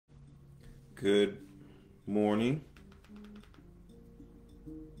Good morning.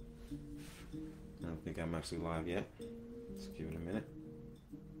 I don't think I'm actually live yet. Let's give it a minute.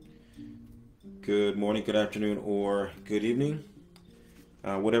 Good morning, good afternoon, or good evening.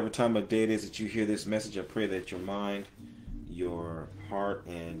 Whatever time of day it is that you hear this message, I pray that your mind, your heart,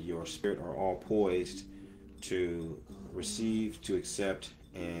 and your spirit are all poised to receive, to accept,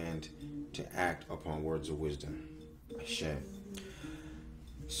 and to act upon words of wisdom. Ashe.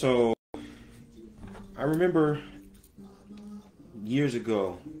 So, I remember years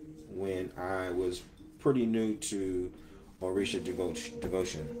ago when I was pretty new to Orisa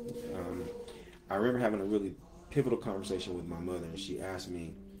devotion. I remember having a really pivotal conversation with my mother, and she asked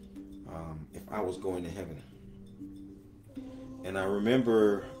me if I was going to heaven. And I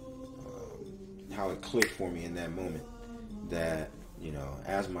remember how it clicked for me in that moment that,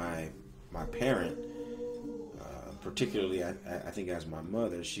 as my parent, particularly I think as my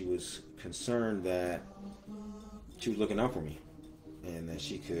mother, she was concerned that she was looking out for me and that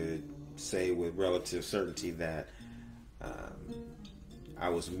she could say with relative certainty that I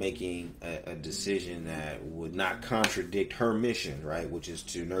was making a decision that would not contradict her mission, right, which is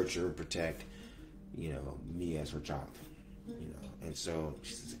to nurture and protect, me as her child, And so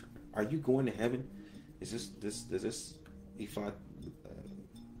she says, "Are you going to heaven? Does this Ifa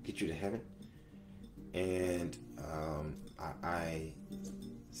get you to heaven?" And I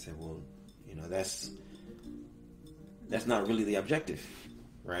said, "Well, that's not really the objective,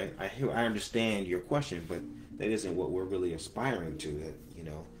 right? I understand your question, but that isn't what we're really aspiring to. That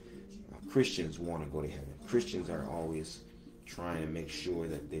Christians want to go to heaven. Christians are always trying to make sure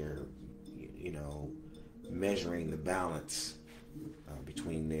that they're, measuring the balance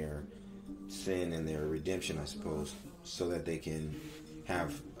between their sin and their redemption, I suppose, so that they can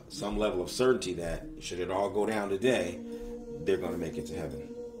have some level of certainty that should it all go down today, they're going to make it to heaven,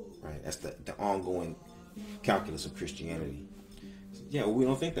 right? That's the ongoing calculus of Christianity. Yeah, we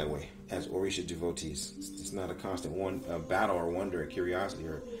don't think that way as Orisa devotees. It's not a constant battle or wonder or curiosity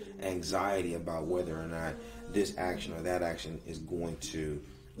or anxiety about whether or not this action or that action is going to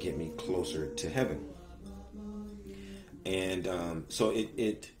get me closer to heaven. And so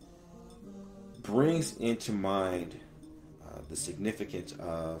it brings into mind the significance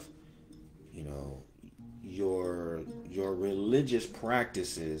of, your religious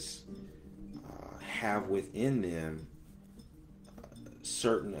practices have within them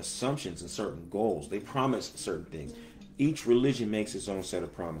certain assumptions and certain goals. They promise certain things. Each religion makes its own set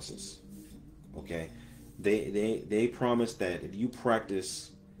of promises. Okay, they promise that if you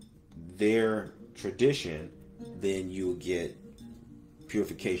practice their tradition, then you'll get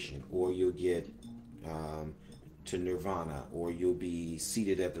purification, or you'll get to nirvana, or you'll be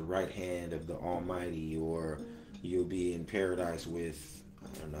seated at the right hand of the Almighty, or you'll be in paradise with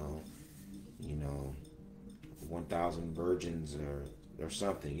 1,000 virgins or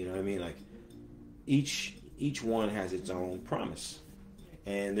something. You know what I mean? Like each one has its own promise,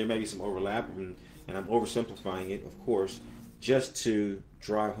 and there may be some overlap, and I'm oversimplifying it, of course, just to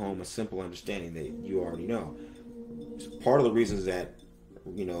drive home a simple understanding that you already know. Part of the reasons that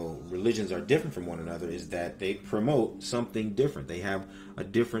religions are different from one another is that they promote something different. They have a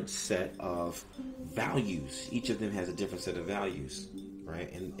different set of values. Each of them has a different set of values,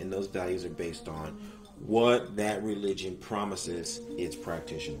 right? And those values are based on what that religion promises its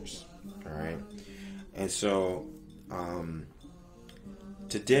practitioners. All right. And so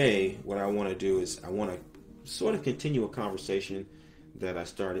today, what I want to do is I want to sort of continue a conversation that I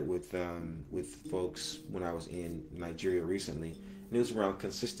started with folks when I was in Nigeria recently, and it was around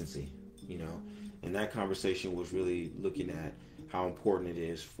consistency. And that conversation was really looking at how important it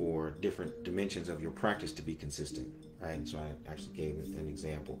is for different dimensions of your practice to be consistent, right? And so I actually gave an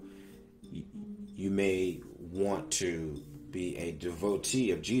example. You may want to be a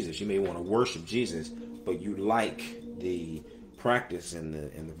devotee of Jesus. You may want to worship Jesus, but you like the practice and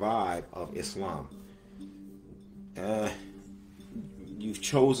the vibe of Islam. You've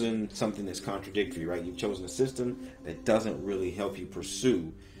chosen something that's contradictory, right? You've chosen a system that doesn't really help you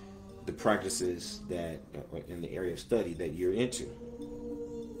pursue the practices that in the area of study that you're into.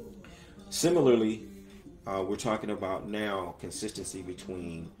 Similarly, we're talking about now consistency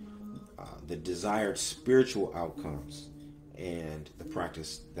between the desired spiritual outcomes and the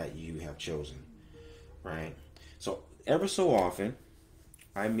practice that you have chosen, right? So ever so often,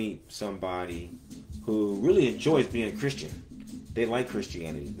 I meet somebody who really enjoys being a Christian. They like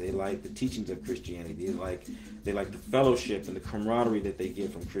Christianity. They like the teachings of Christianity. They like the fellowship and the camaraderie that they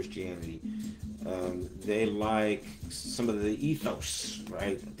get from Christianity. They like some of the ethos,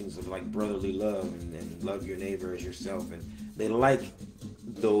 right? Things of like brotherly love and love your neighbor as yourself. And they like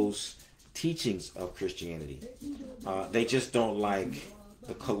those teachings of Christianity. They just don't like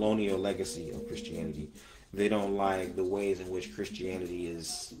the colonial legacy of Christianity. They don't like the ways in which Christianity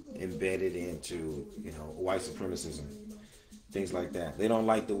is embedded into, white supremacism, things like that. They don't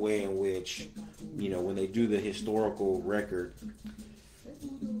like the way in which, when they do the historical record,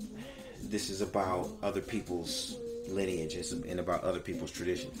 this is about other people's lineage and about other people's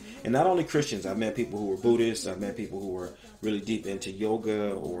traditions. And not only Christians. I've met people who were Buddhists. I've met people who were really deep into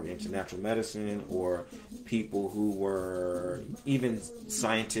yoga or into natural medicine, or people who were even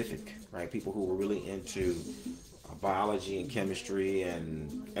scientific, right? People who were really into biology and chemistry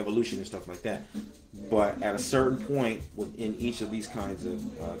and evolution and stuff like that. But at a certain point within each of these kinds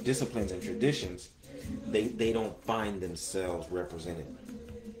of disciplines and traditions, they don't find themselves represented.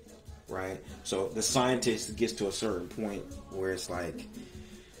 Right? So the scientist gets to a certain point where it's like,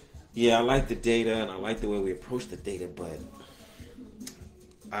 yeah, I like the data and I like the way we approach the data, but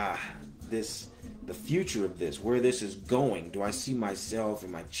the future of this, where this is going, do I see myself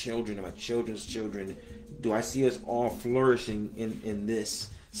and my children and my children's children, do I see us all flourishing in this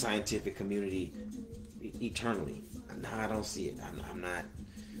scientific community eternally? No, I don't see it.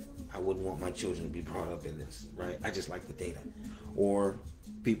 I wouldn't want my children to be brought up in this, right? I just like the data. Or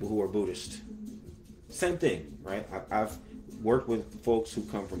people who are Buddhist. Same thing, right? I've worked with folks who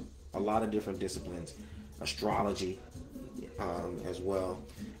come from a lot of different disciplines, astrology as well,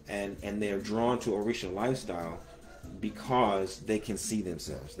 and they're drawn to Orisha lifestyle because they can see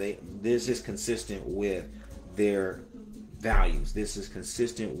themselves. This is consistent with their values. This is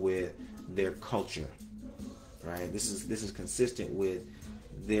consistent with their culture, right? This is consistent with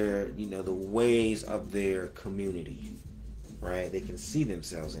their, the ways of their community. Right? They can see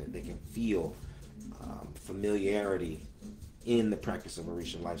themselves in it. They can feel familiarity in the practice of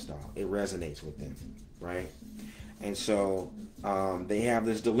Orisha lifestyle. It resonates with them, right? And so they have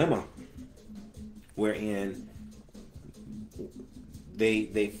this dilemma wherein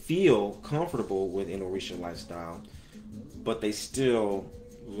they feel comfortable within Orisha lifestyle, but they still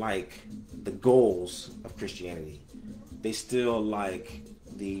like the goals of Christianity. They still like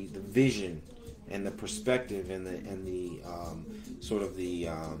the vision and the perspective and the sort of the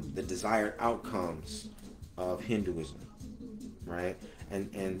desired outcomes of Hinduism, right?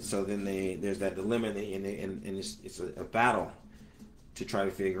 And so then there's that dilemma, and it's a battle to try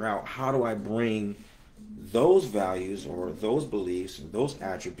to figure out, how do I bring those values or those beliefs or those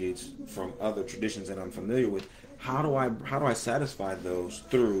attributes from other traditions that I'm familiar with? How do I satisfy those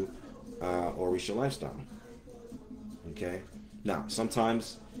through Orisha lifestyle? Okay. Now,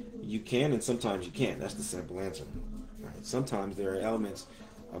 sometimes you can and sometimes you can't. That's the simple answer. Right? Sometimes there are elements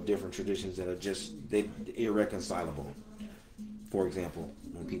of different traditions that are just irreconcilable. For example,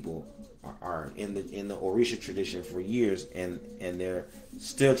 when people are in the Orisha tradition for years and they're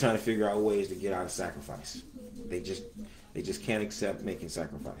still trying to figure out ways to get out of sacrifice. They just can't accept making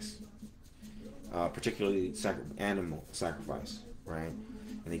sacrifice, particularly animal sacrifice, right?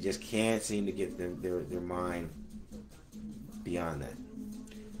 And they just can't seem to get their mind beyond that.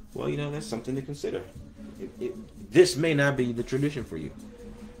 Well, that's something to consider. This may not be the tradition for you,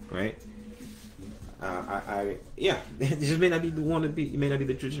 right? This may not be it may not be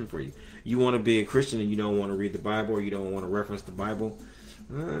the tradition for you. You want to be a Christian and you don't want to read the Bible, or you don't want to reference the Bible.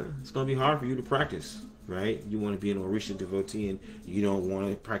 It's going to be hard for you to practice, right? You want to be an Orisa devotee and you don't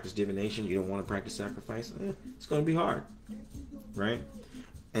want to practice divination, you don't want to practice sacrifice. It's going to be hard, right?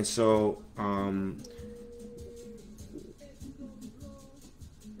 And so,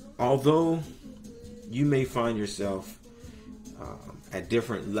 although you may find yourself at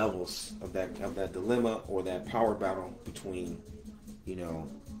different levels of that dilemma or that power battle between,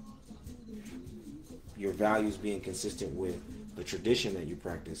 your values being consistent with the tradition that you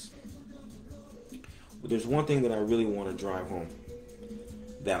practice, but there's one thing that I really want to drive home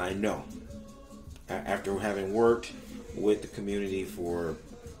that I know, after having worked with the community for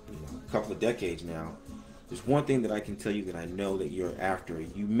a couple of decades now. There's one thing that I can tell you that I know that you're after.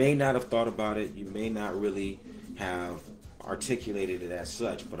 You may not have thought about it. You may not really have articulated it as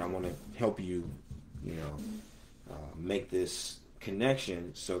such, but I want to help you, make this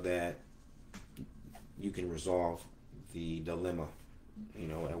connection so that you can resolve the dilemma,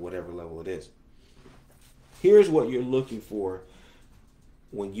 at whatever level it is. Here's what you're looking for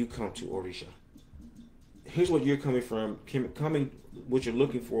when you come to Orisha. Here's what you're what you're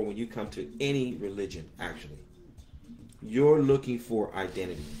looking for when you come to any religion, actually. You're looking for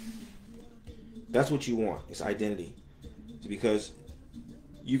identity. That's what you want. It's identity. Because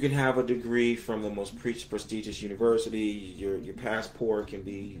you can have a degree from the most prestigious university. Your passport can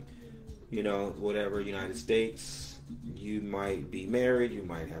be, whatever, United States, You might be married, you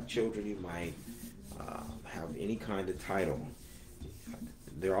might have children, you might have any kind of title.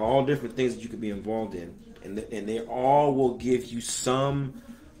 There are all different things that you could be involved in, and they all will give you some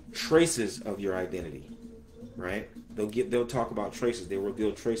traces of your identity, right? They'll talk about traces. They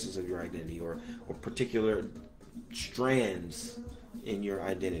reveal traces of your identity, or particular strands in your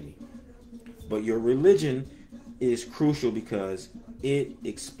identity. But your religion is crucial because it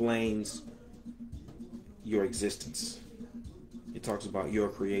explains your existence. It talks about your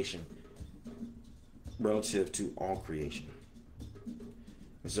creation relative to all creation.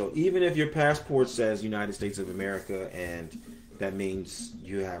 And so even if your passport says United States of America, and that means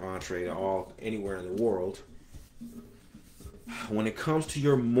you have entree to anywhere in the world, when it comes to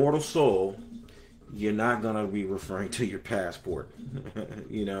your mortal soul, you're not going to be referring to your passport.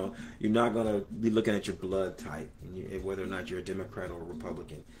 You're not going to be looking at your blood type, whether or not you're a Democrat or a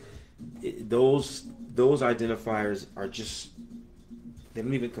Republican. Those identifiers are just, they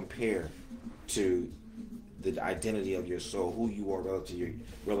don't even compare to the identity of your soul, who you are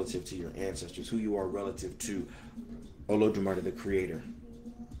relative to your ancestors, who you are relative to Olodumare, the Creator,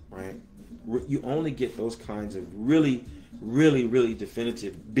 right? You only get those kinds of really, really, really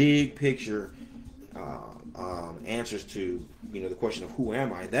definitive, big picture answers to the question of who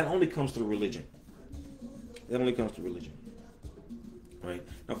am I. That only comes through religion. Right?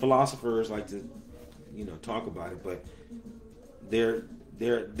 Now, philosophers like to talk about it, but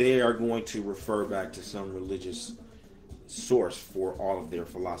they are going to refer back to some religious source for all of their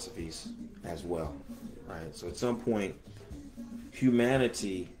philosophies as well, right? So at some point,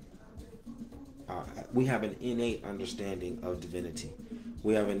 humanity, we have an innate understanding of divinity.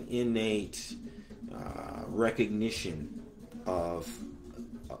 We have an innate recognition of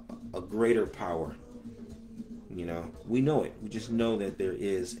a greater power. We know it. We just know that there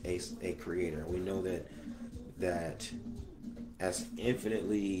is a creator. We know that as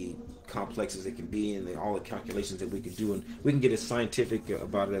infinitely complex as it can be, and all the calculations that we can do, and we can get as scientific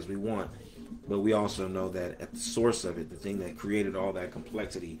about it as we want, but we also know that at the source of it, the thing that created all that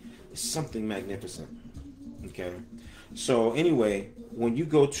complexity, is something magnificent. Okay? So anyway, when you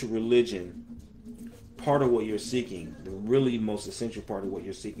go to religion, part of what you're seeking, the really most essential part of what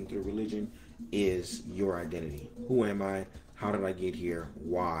you're seeking through religion, is your identity. Who am I? How did I get here?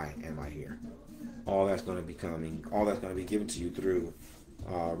 Why am I here? All that's going to be given to you through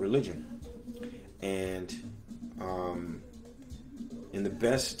religion. And in the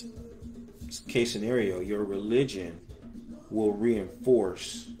best case scenario, your religion will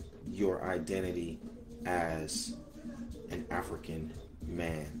reinforce your identity as an African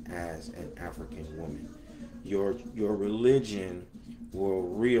man, as an African woman. Your religion will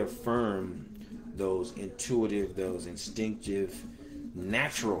reaffirm those intuitive, those instinctive,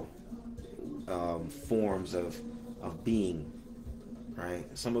 natural forms of being, right?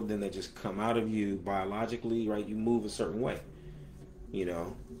 Some of them that just come out of you biologically, right? You move a certain way.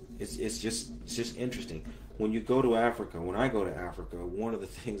 It's just interesting. When you go to Africa, when I go to Africa, one of the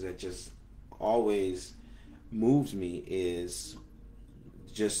things that just always moves me is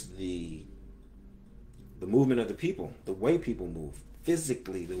just the movement of the people, the way people move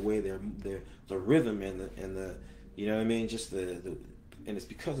physically, the way the rhythm and the just the and it's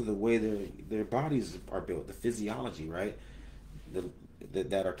because of the way their bodies are built, the physiology, right?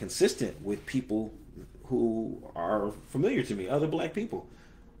 That are consistent with people who are familiar to me, other black people.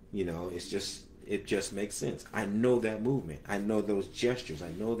 It just makes sense. I know that movement. I know those gestures. I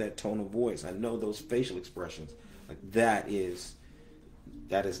know that tone of voice. I know those facial expressions. Like that is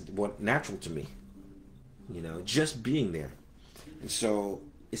what natural to me. Just being there. And so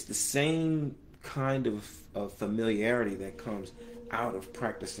it's the same kind of familiarity that comes out of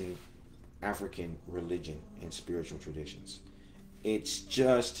practicing African religion and spiritual traditions. It's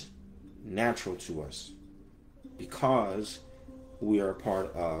just natural to us because we are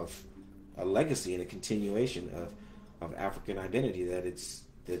part of a legacy and a continuation of African identity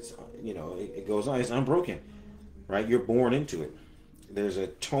it goes on. It's unbroken, right? You're born into it. There's a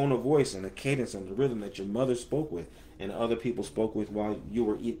tone of voice and a cadence and the rhythm that your mother spoke with and other people spoke with while you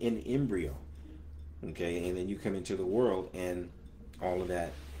were in embryo. Okay, and then you come into the world and all of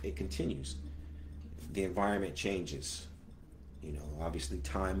that, it continues. The environment changes. Obviously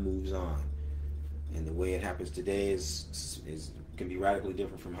time moves on. And the way it happens today can be radically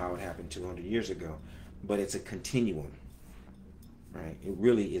different from how it happened 200 years ago. But it's a continuum, right? It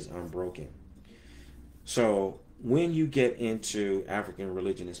really is unbroken. So when you get into African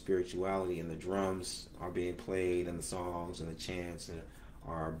religion and spirituality and the drums are being played and the songs and the chants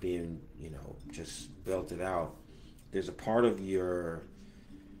are being, just belted out, there's a part of your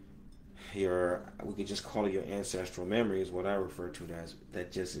we could just call it your ancestral memory, is what I refer to it as,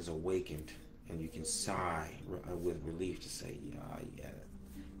 that just is awakened, and you can sigh with relief to say, yeah,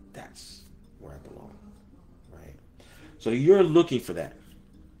 that's where I belong, right? So you're looking for that,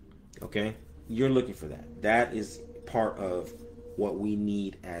 okay? You're looking for that. That is part of what we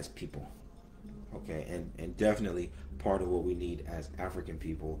need as people, okay? And definitely part of what we need as African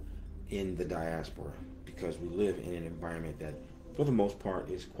people in the diaspora, because we live in an environment that, for the most part,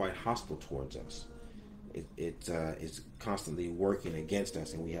 is quite hostile towards us. It's constantly working against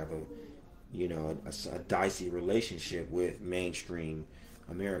us, and we have a dicey relationship with mainstream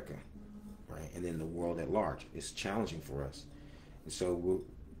America, right? And then the world at large. It's challenging for us. And so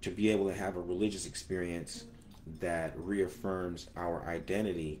to be able to have a religious experience that reaffirms our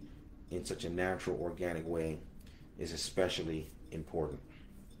identity in such a natural, organic way is especially important.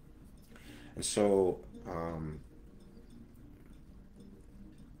 And so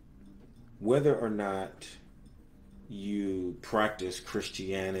whether or not you practice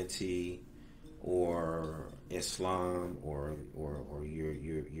Christianity or Islam, or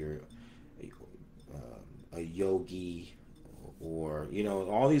you're a yogi, or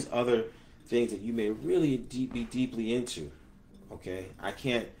all these other things that you may really be deeply into, okay? I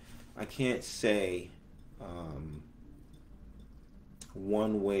can't say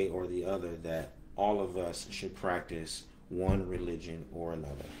one way or the other that all of us should practice one religion or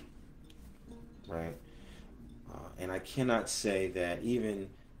another, right? And I cannot say that even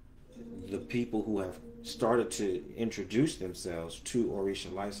the people who have started to introduce themselves to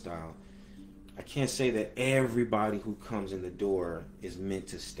Orisha lifestyle, I can't say that everybody who comes in the door is meant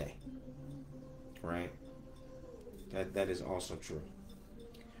to stay, right? That is also true.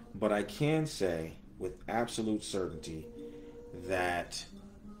 But I can say with absolute certainty that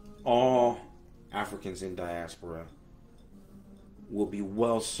all Africans in diaspora will be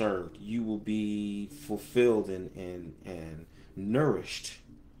well served. You will be fulfilled and nourished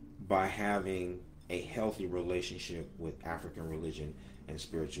by having a healthy relationship with African religion and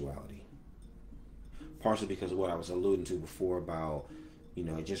spirituality. Partially because of what I was alluding to before about,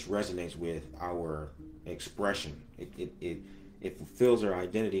 it just resonates with our expression. It fulfills our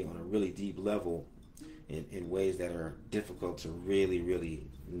identity on a really deep level in ways that are difficult to really, really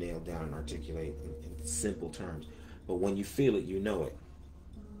nail down and articulate in simple terms. But when you feel it, you know it.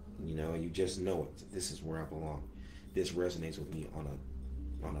 You just know it. This is where I belong. This resonates with me on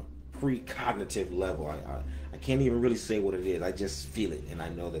a precognitive level. I can't even really say what it is. I just feel it, and I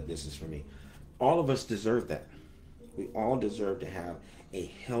know that this is for me. All of us deserve that. We all deserve to have a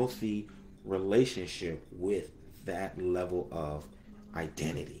healthy relationship with that level of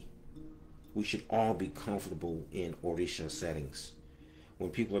identity. We should all be comfortable in Orisha settings.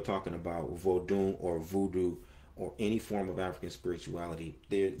 When people are talking about Vodun or voodoo or any form of African spirituality,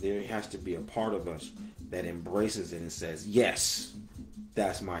 there has to be a part of us that embraces it and says, yes,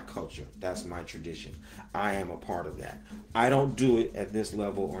 that's my culture. That's my tradition. I am a part of that. I don't do it at this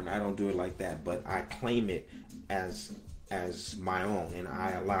level, or I don't do it like that, but I claim it as my own, and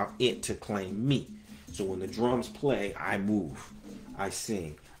I allow it to claim me. So when the drums play, I move, I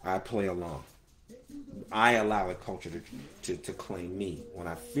sing, I play along. I allow the culture to claim me. When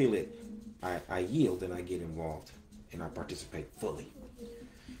I feel it, I yield and I get involved and I participate fully.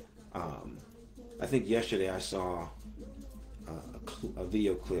 I think yesterday I saw a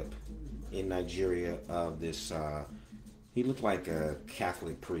video clip in Nigeria of this. He looked like a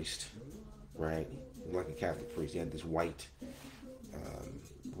Catholic priest, right? He looked like a Catholic priest. He had this white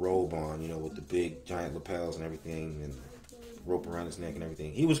robe on, with the big giant lapels and everything, and rope around his neck and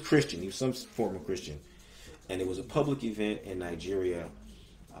everything. He was Christian. He was some form of Christian. And it was a public event in Nigeria,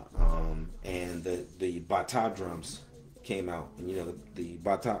 and the bata drums came out. And the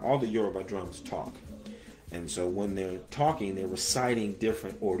bata, all the Yoruba drums talk. And so when they're talking, they're reciting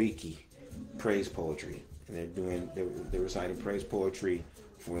different oriki, praise poetry. And they're reciting praise poetry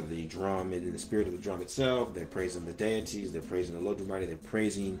for the drum and in the spirit of the drum itself. They're praising the deities. They're praising the Lodumare. They're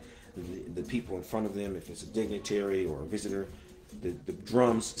praising the people in front of them. If it's a dignitary or a visitor, the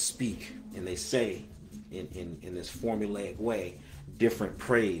drums speak and they say in this formulaic way different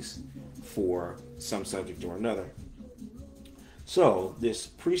praise for some subject or another. So this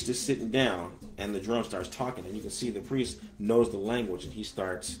priest is sitting down and the drum starts talking, and you can see the priest knows the language, and he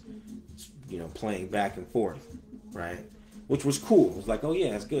starts playing back and forth, right? Which was cool. It was like, oh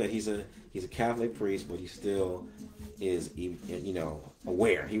yeah, it's good. He's a Catholic priest, but he still is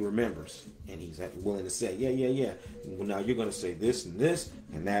aware. He remembers, and he's willing to say, yeah. Well, now you're going to say this and this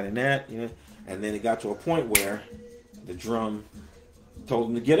and that and that, And then it got to a point where the drum told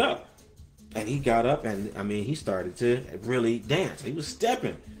him to get up, and he got up, and he started to really dance. He was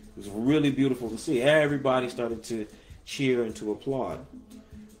stepping, It was really beautiful to see. Everybody started to cheer and to applaud,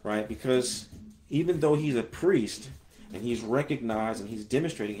 right? Because even though he's a priest and he's recognized and he's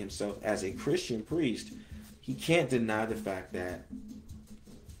demonstrating himself as a Christian priest, he can't deny the fact that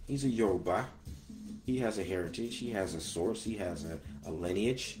he's a Yoruba. He has a heritage, he has a source, he has a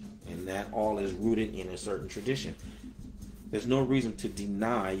lineage, and that all is rooted in a certain tradition. There's no reason to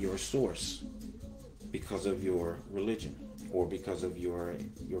deny your source because of your religion, or because of your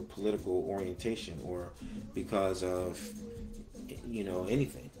political orientation, or because of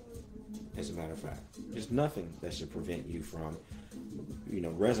anything. As a matter of fact, there's nothing that should prevent you from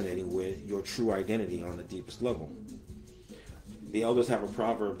resonating with your true identity on the deepest level. The elders have a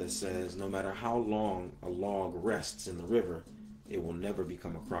proverb that says, no matter how long a log rests in the river, it will never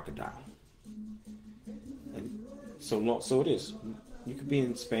become a crocodile. And so it is. You could be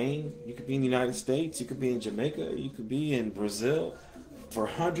in Spain, you could be in the United States, you could be in Jamaica, you could be in Brazil for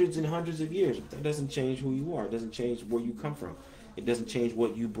hundreds and hundreds of years. But that doesn't change who you are. It doesn't change where you come from. It doesn't change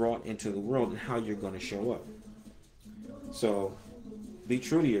what you brought into the world and how you're going to show up. So be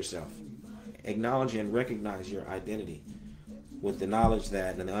true to yourself. Acknowledge and recognize your identity, with the knowledge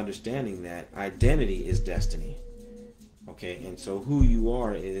that and the understanding that identity is destiny. Okay, and so who you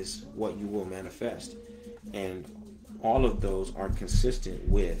are is what you will manifest. And all of those are consistent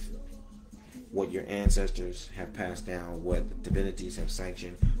with what your ancestors have passed down, what the divinities have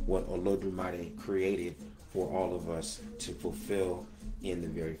sanctioned, what Olodumare created for all of us to fulfill in the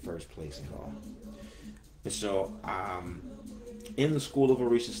very first place at all. And so in the School of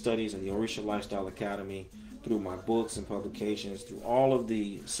Orisa Studies and the Orisa Lifestyle Academy, through my books and publications, through all of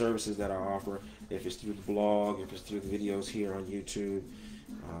the services that I offer, if it's through the blog, if it's through the videos here on YouTube,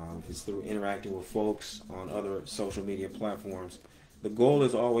 if it's through interacting with folks on other social media platforms, the goal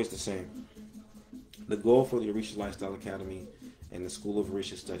is always the same. The goal for the Orisa Lifestyle Academy and the School of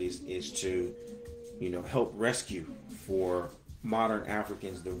Orisa Studies is to, help rescue for modern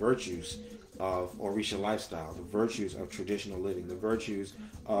Africans the virtues of Orisa lifestyle, the virtues of traditional living, the virtues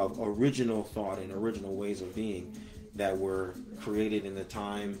of original thought and original ways of being that were created in the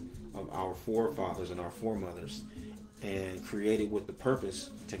time of our forefathers and our foremothers, and created with the purpose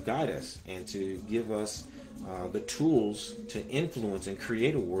to guide us and to give us the tools to influence and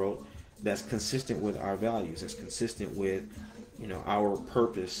create a world that's consistent with our values, that's consistent with our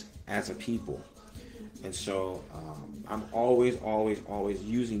purpose as a people. And so I'm always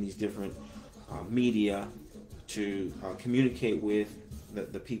using these different media to communicate with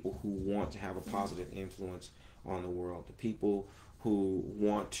the people who want to have a positive influence on the world, the people who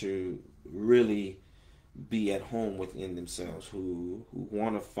want to really be at home within themselves, who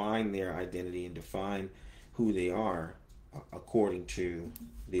want to find their identity and define who they are according to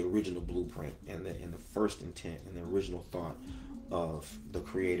the original blueprint and the first intent and the original thought of the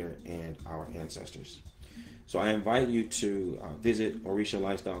Creator and our ancestors. So I invite you to visit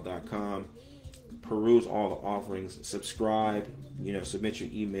OrishaLifestyle.com, peruse all the offerings, subscribe, submit your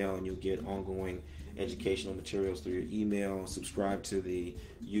email, and you'll get ongoing educational materials through your email. Subscribe to the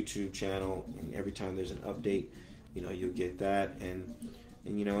YouTube channel, and every time there's an update, you'll get that. And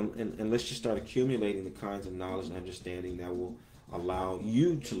let's just start accumulating the kinds of knowledge and understanding that will allow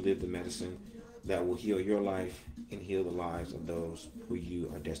you to live the medicine that will heal your life and heal the lives of those who you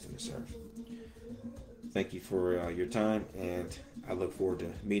are destined to serve. Thank you for your time, and I look forward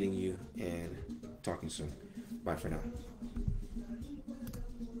to meeting you and talking soon. Bye for now.